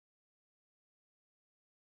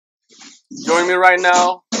Joining me right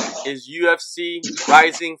now is UFC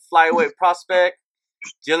rising flyweight prospect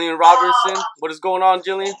Jillian Robertson. What is going on,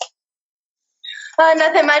 Jillian?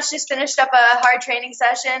 Nothing much. Just finished up a hard training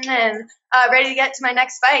session and ready to get to my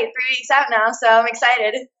next fight. 3 weeks out now, so I'm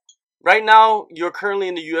excited. Right now, you're currently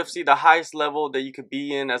in the UFC, the highest level that you could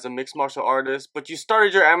be in as a mixed martial artist, but you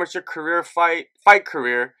started your amateur career fight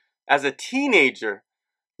career as a teenager.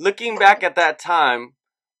 Looking back at that time,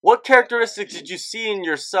 what characteristics did you see in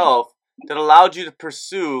yourself that allowed you to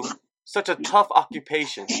pursue such a tough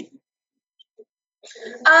occupation?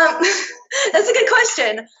 That's a good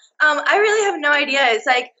question. I really have no idea. It's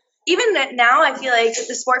like even now, I feel like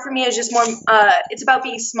the sport for me is just more. It's about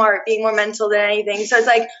being smart, being more mental than anything. So it's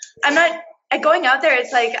like I'm not going out there.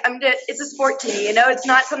 It's like it's a sport to me. It's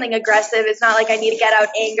not something aggressive. It's not like I need to get out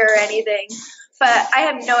anger or anything. But I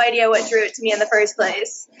have no idea what drew it to me in the first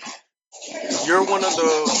place. You're one of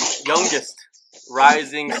the youngest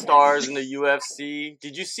rising stars in the UFC.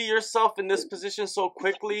 Did you see yourself in this position so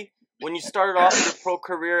quickly when you started off your pro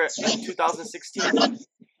career in 2016?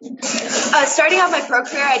 Starting out my pro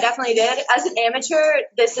career, I definitely did. As an amateur,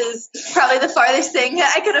 this is probably the farthest thing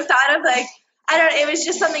I could have thought of. It was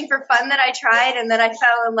just something for fun that I tried, and then I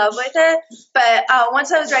fell in love with it. But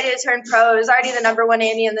once I was ready to turn pro, I was already the number one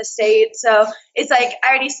Annie in the state. So it's like I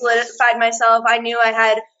already solidified myself. I knew I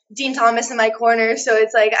had Dean Thomas in my corner, so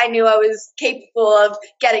it's like I knew I was capable of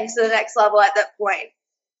getting to the next level at that point.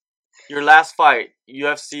 Your last fight,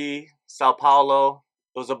 UFC Sao Paulo,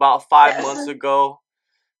 it was about 5 months ago.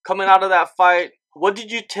 Coming out of that fight, what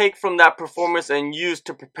did you take from that performance and use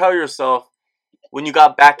to propel yourself when you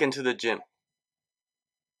got back into the gym?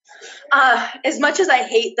 As much as I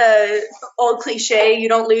hate the old cliche, you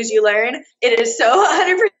don't lose, you learn, it is so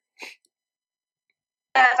 100%.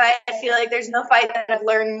 I feel like there's no fight that I've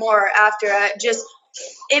learned more after.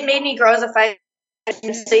 It made me grow as a fighter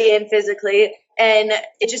mentally and physically, and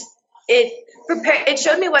it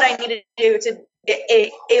showed me what I needed to do to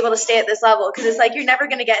be able to stay at this level. Because it's like you're never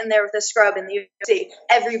going to get in there with a scrub in the UFC.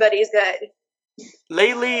 Everybody's good.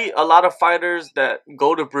 Lately, a lot of fighters that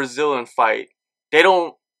go to Brazil and fight,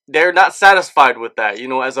 they're not satisfied with that.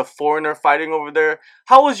 As a foreigner fighting over there,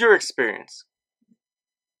 how was your experience?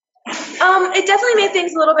 It definitely made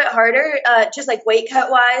things a little bit harder, just like weight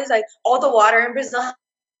cut wise. Like all the water in Brazil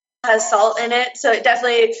has salt in it, so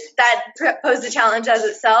that posed a challenge as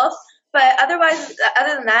itself. But otherwise,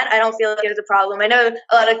 other than that, I don't feel like it was a problem. I know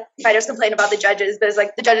a lot of fighters complain about the judges, but it's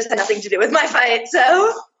like the judges had nothing to do with my fight,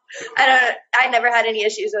 so I never had any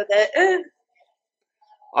issues with it.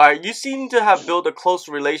 All right, you seem to have built a close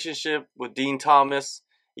relationship with Dean Thomas.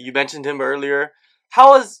 You mentioned him earlier.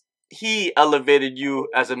 How has he elevated you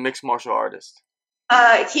as a mixed martial artist?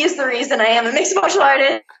 He is the reason I am a mixed martial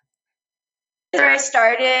artist. Where I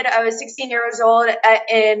started, I was 16 years old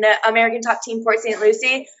in American Top Team Port St.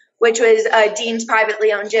 Lucie, which was Dean's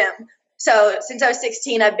privately owned gym. So since I was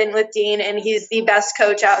 16, I've been with Dean, and he's the best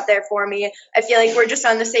coach out there for me. I feel like we're just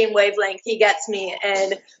on the same wavelength. He gets me,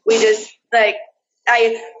 and we just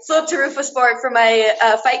I flew up to Roufusport for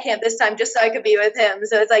my fight camp this time just so I could be with him.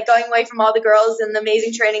 So it's like going away from all the girls and the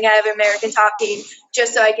amazing training I have at American Top Team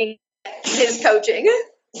just so I can get his coaching.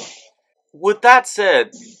 With that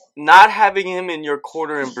said, not having him in your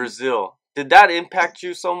corner in Brazil, did that impact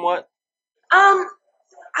you somewhat? I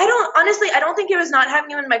don't think it was not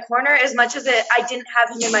having him in my corner as much as I didn't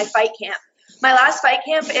have him in my fight camp. My last fight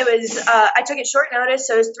camp, I took it short notice,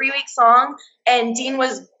 so it was 3 weeks long, and Dean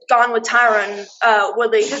was gone with Tyron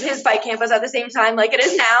Woodley because his fight camp was at the same time like it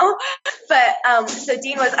is now. But so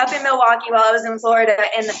Dean was up in Milwaukee while I was in Florida,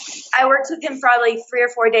 and I worked with him for probably 3 or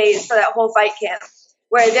 4 days for that whole fight camp.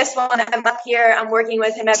 Where this one, I'm up here, I'm working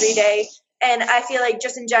with him every day, and I feel like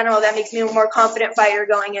just in general that makes me a more confident fighter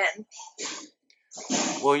going in.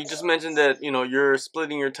 Well, you just mentioned that, you're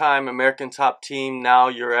splitting your time, American Top Team, now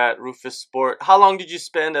you're at Roufusport. How long did you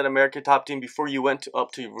spend at American Top Team before you went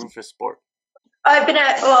up to Roufusport?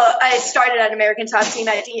 I started at American Top Team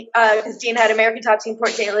because Dean had American Top Team Port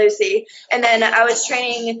St. Lucie, and then I was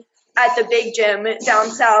training at the big gym down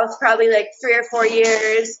south probably like 3 or 4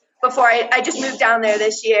 years before I just moved down there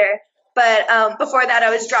this year. But before that,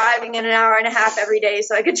 I was driving in an hour and a half every day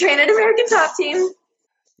so I could train at American Top Team.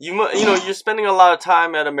 You're spending a lot of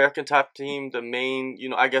time at American Top Team, the main,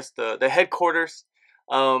 I guess the headquarters.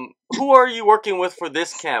 Who are you working with for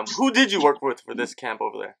this camp? Who did you work with for this camp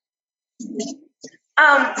over there?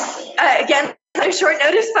 Again, a short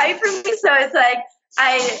notice fight for me, so it's like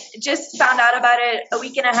I just found out about it a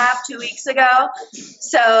week and a half, 2 weeks ago.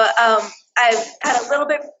 So I've had a little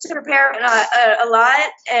bit to prepare, a lot,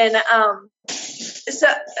 and so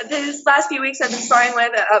these last few weeks I've been sparring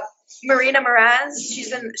with Marina Moraz.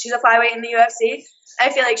 She's a flyweight in the UFC. I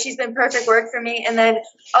feel like she's been perfect work for me. And then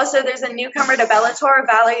also there's a newcomer to Bellator,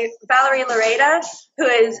 Valerie Lareda, who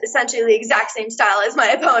is essentially the exact same style as my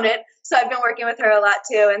opponent. So I've been working with her a lot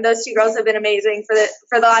too. And those two girls have been amazing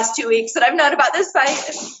for the last 2 weeks that I've known about this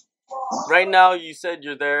fight. Right now, you said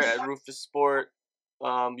you're there at Rufus Sport.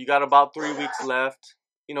 You got about 3 weeks left.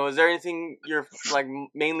 You know, is there anything you're like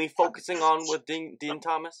mainly focusing on with Dean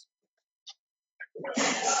Thomas?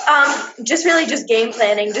 Just game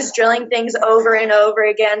planning, just drilling things over and over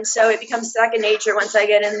again, so it becomes second nature once I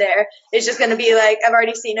get in there. It's just going to be like I've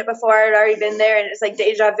already seen it before, I've already been there, and it's like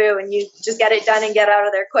deja vu, and you just get it done and get out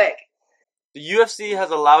of there quick. The UFC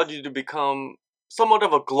has allowed you to become somewhat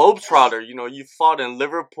of a globetrotter. You know, you fought in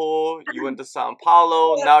Liverpool, you went to Sao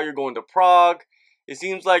Paulo, now you're going to Prague. It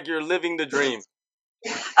seems like you're living the dream.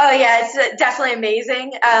 Oh yeah, it's definitely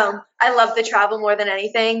amazing. I love the travel more than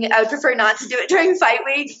anything. I would prefer not to do it during fight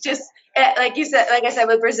week. Just like I said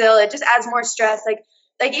with Brazil, it just adds more stress. Like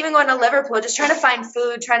even going to Liverpool, just trying to find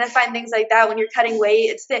food, trying to find things like that when you're cutting weight.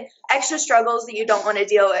 It's the extra struggles that you don't want to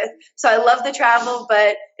deal with. So I love the travel,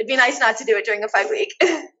 but it'd be nice not to do it during a fight week.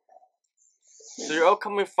 So your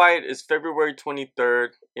upcoming fight is February 23rd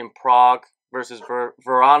in Prague versus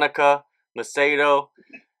Veronica Macedo.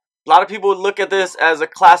 A lot of people would look at this as a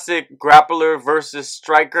classic grappler versus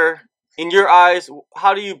striker. In your eyes,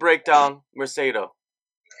 how do you break down Macedo?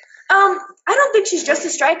 I don't think she's just a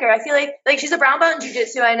striker. I feel like she's a brown belt in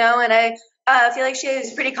jiu-jitsu, I know, and I feel like she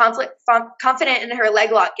is pretty confident in her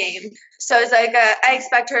leg lock game. So it's like I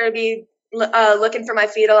expect her to be looking for my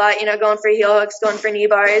feet a lot, you know, going for heel hooks, going for knee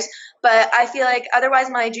bars. But I feel like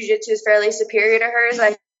otherwise my jiu-jitsu is fairly superior to hers.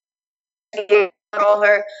 I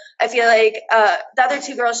feel like the other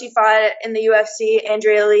two girls she fought in the UFC,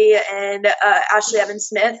 Andrea Lee and Ashley Evans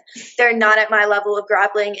Smith, they're not at my level of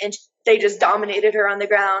grappling, and they just dominated her on the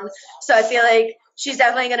ground. So I feel like she's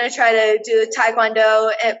definitely going to try to do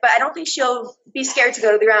taekwondo, but I don't think she'll be scared to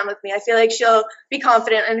go to the ground with me. I feel like she'll be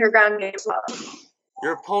confident in her ground game as well.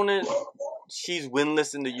 Your opponent, she's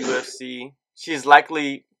winless in the UFC. She's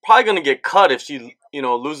probably going to get cut if she,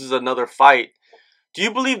 loses another fight. Do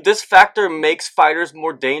you believe this factor makes fighters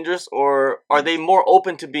more dangerous, or are they more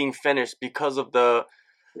open to being finished because of the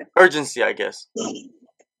urgency, I guess?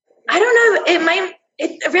 I don't know.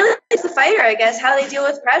 It really is the fighter, I guess, how they deal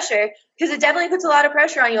with pressure, because it definitely puts a lot of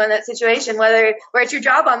pressure on you in that situation, where it's your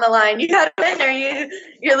job on the line. You got to win, or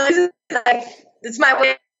you're losing. Like, it's my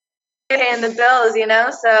way of paying the bills,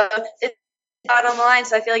 so it's not on the line.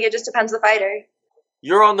 So I feel like it just depends on the fighter.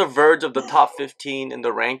 You're on the verge of the top 15 in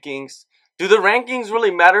the rankings. Do the rankings really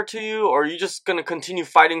matter to you, or are you just going to continue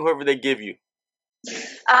fighting whoever they give you?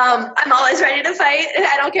 I'm always ready to fight.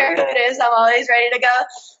 I don't care who it is. I'm always ready to go.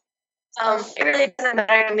 It really doesn't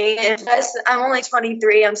matter to me. I'm only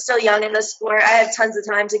 23. I'm still young in the sport. I have tons of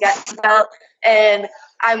time to get to belt, and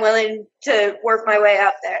I'm willing to work my way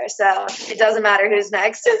up there. So it doesn't matter who's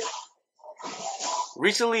next.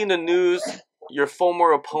 Recently in the news, your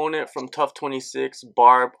former opponent from Tough 26,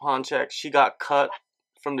 Barb Honchak, she got cut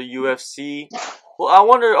from the UFC. Well, I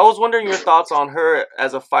was wondering your thoughts on her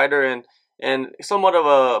as a fighter and somewhat of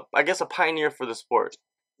a pioneer for the sport.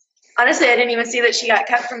 Honestly, I didn't even see that she got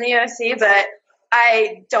cut from the UFC, but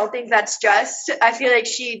I don't think that's just. I feel like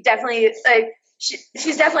she definitely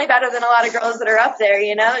she's definitely better than a lot of girls that are up there.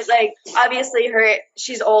 Like obviously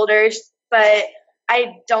she's older, but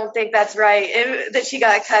I don't think that's right that she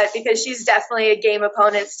got cut, because she's definitely a game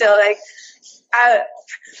opponent still. Like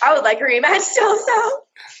I would like a rematch still. So.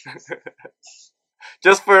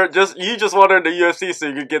 You just want her in the UFC so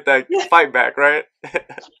you could get that fight back, right?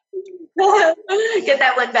 Get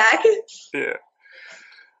that one back. Yeah.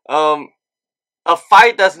 A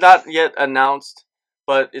fight that's not yet announced,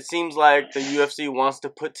 but it seems like the UFC wants to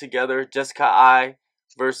put together Jessica Eye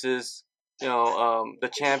versus the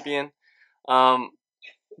champion. Do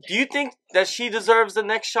you think that she deserves the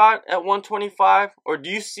next shot at 125, or do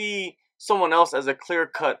you see someone else as a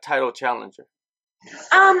clear-cut title challenger?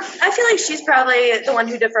 I feel like she's probably the one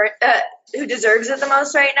who deserves it the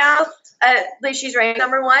most right now. At least she's ranked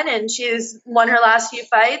number 1, and she's won her last few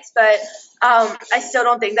fights. But I still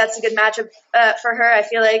don't think that's a good matchup for her. I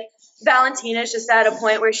feel like Valentina's just at a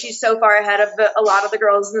point where she's so far ahead of a lot of the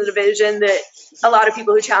girls in the division that a lot of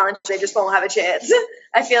people who challenge, they just won't have a chance.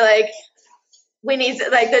 I feel like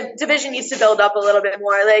the division needs to build up a little bit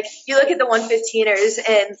more. Like, you look at the 115ers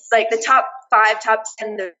and the top 5, top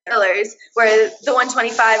 10 fillers, where the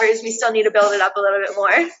 125ers, we still need to build it up a little bit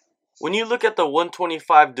more. When you look at the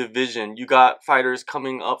 125 division, you got fighters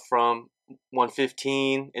coming up from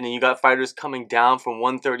 115, and then you got fighters coming down from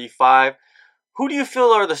 135. Who do you feel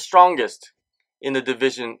are the strongest in the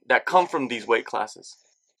division that come from these weight classes?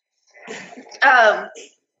 Um,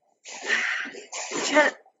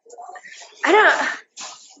 I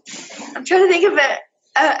don't. I'm trying to think of it.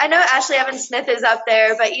 I know Ashley Evans Smith is up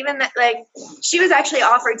there, but even like she was actually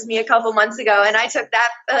offered to me a couple months ago, and I took that.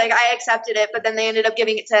 Like I accepted it, but then they ended up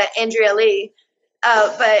giving it to Andrea Lee.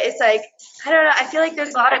 But it's like I don't know. I feel like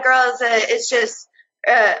there's a lot of girls that it's just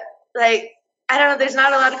like I don't know. There's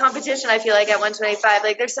not a lot of competition. I feel like at 125,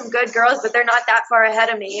 like there's some good girls, but they're not that far ahead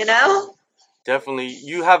of me. You know? Definitely,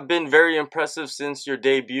 you have been very impressive since your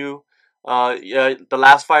debut. Yeah, the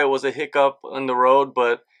last fight was a hiccup on the road,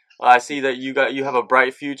 but I see that you have a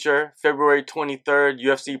bright future. February 23rd,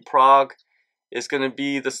 UFC Prague is going to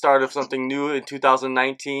be the start of something new in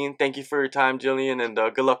 2019. Thank you for your time, Jillian, and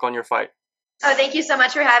good luck on your fight. Oh, thank you so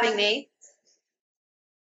much for having me.